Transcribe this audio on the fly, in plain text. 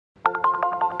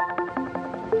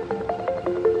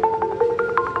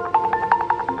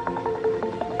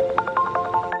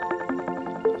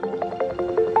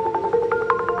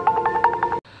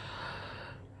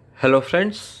Hello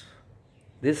friends,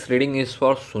 this reading is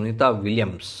for Sunita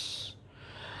Williams.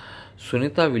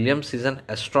 Sunita Williams is an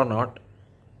astronaut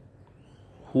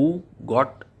who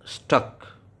got stuck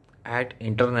at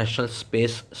International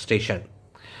Space Station.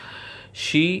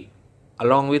 She,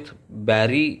 along with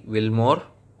Barry Wilmore,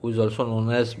 who is also known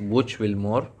as Butch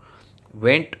Wilmore,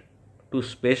 went to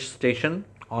space station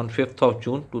on 5th of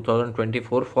June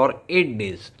 2024 for 8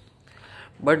 days.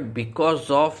 But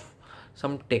because of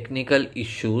some technical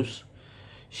issues,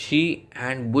 she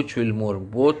and Butch Wilmore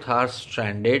both are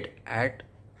stranded at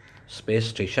space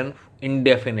station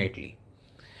indefinitely.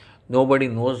 Nobody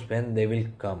knows when they will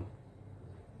come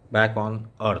back on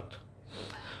Earth.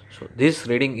 So this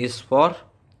reading is for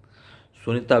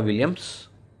Sunita Williams.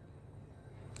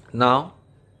 Now,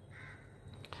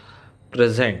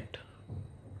 present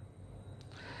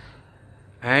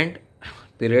and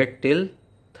period till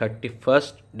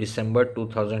 31st December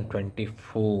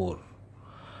 2024.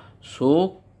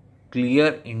 So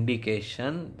clear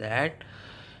indication that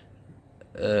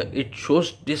it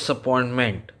shows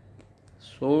disappointment.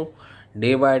 So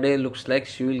day by day looks like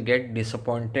she will get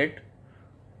disappointed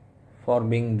for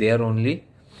being there only.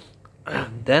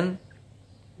 Then,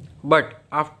 but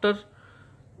after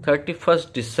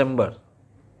 31st December,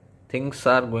 things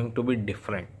are going to be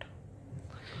different.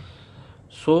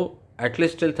 So at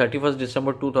least till 31st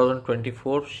December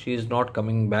 2024, she is not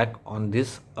coming back on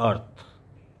this earth.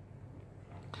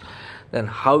 Then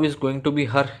how is going to be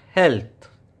her health?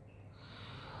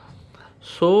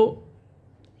 So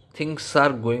things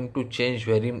are going to change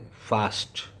very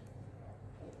fast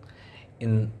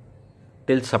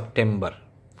till September,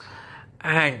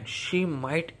 and she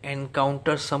might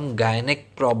encounter some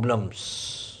gynec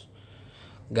problems,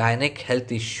 gynec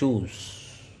health issues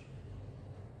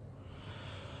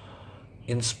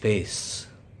in space.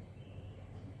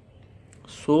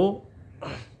 So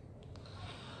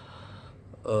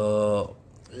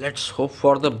let's hope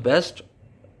for the best.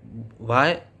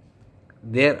 Why?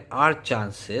 There are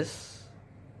chances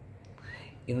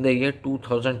in the year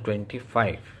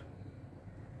 2025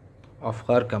 of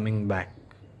her coming back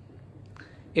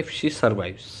if she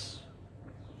survives.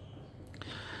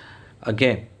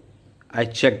 Again, I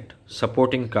checked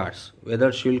supporting cards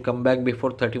whether she will come back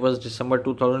before 31st December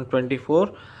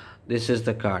 2024. This is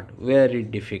the card. Very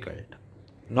difficult.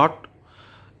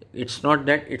 It's not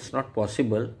that it's not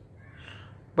possible,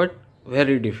 but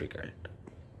very difficult.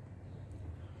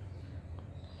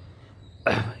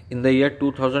 In the year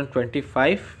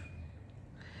 2025,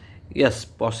 yes,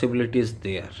 possibility is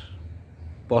there.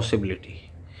 Possibility.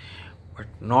 But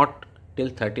not till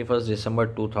 31st December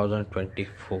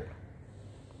 2024.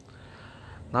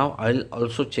 Now I'll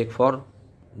also check for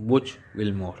Butch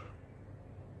Wilmore.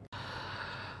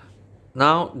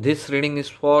 Now this reading is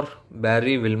for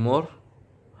Barry Wilmore,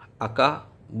 aka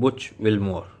Butch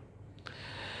Wilmore.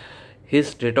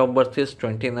 His date of birth is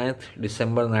 29th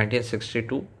December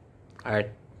 1962. I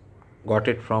got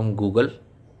it from Google.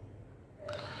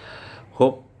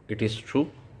 Hope it is true.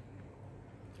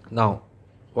 Now,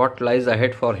 what lies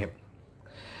ahead for him?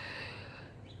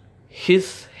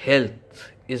 His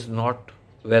health is not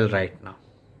well right now,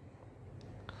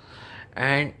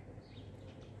 and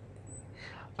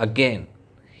again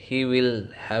he will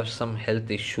have some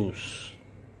health issues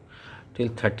till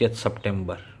 30th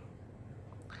September.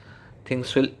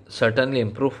 Things will certainly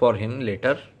improve for him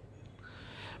later,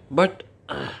 but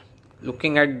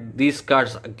looking at these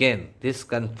cards again, this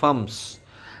confirms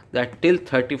that till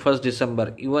 31st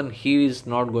December even he is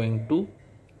not going to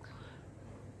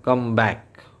come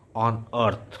back on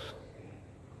Earth.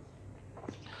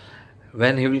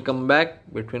 When he will come back?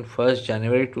 Between 1st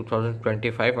January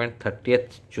 2025 and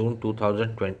 30th June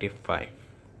 2025.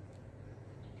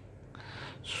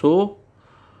 So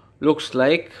looks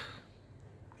like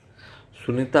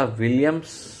Sunita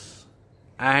Williams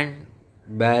and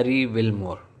Barry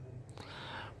Wilmore,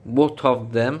 both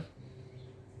of them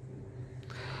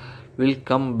will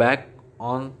come back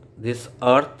on this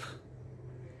earth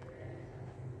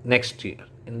next year,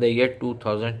 in the year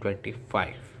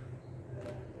 2025,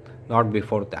 not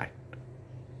before that.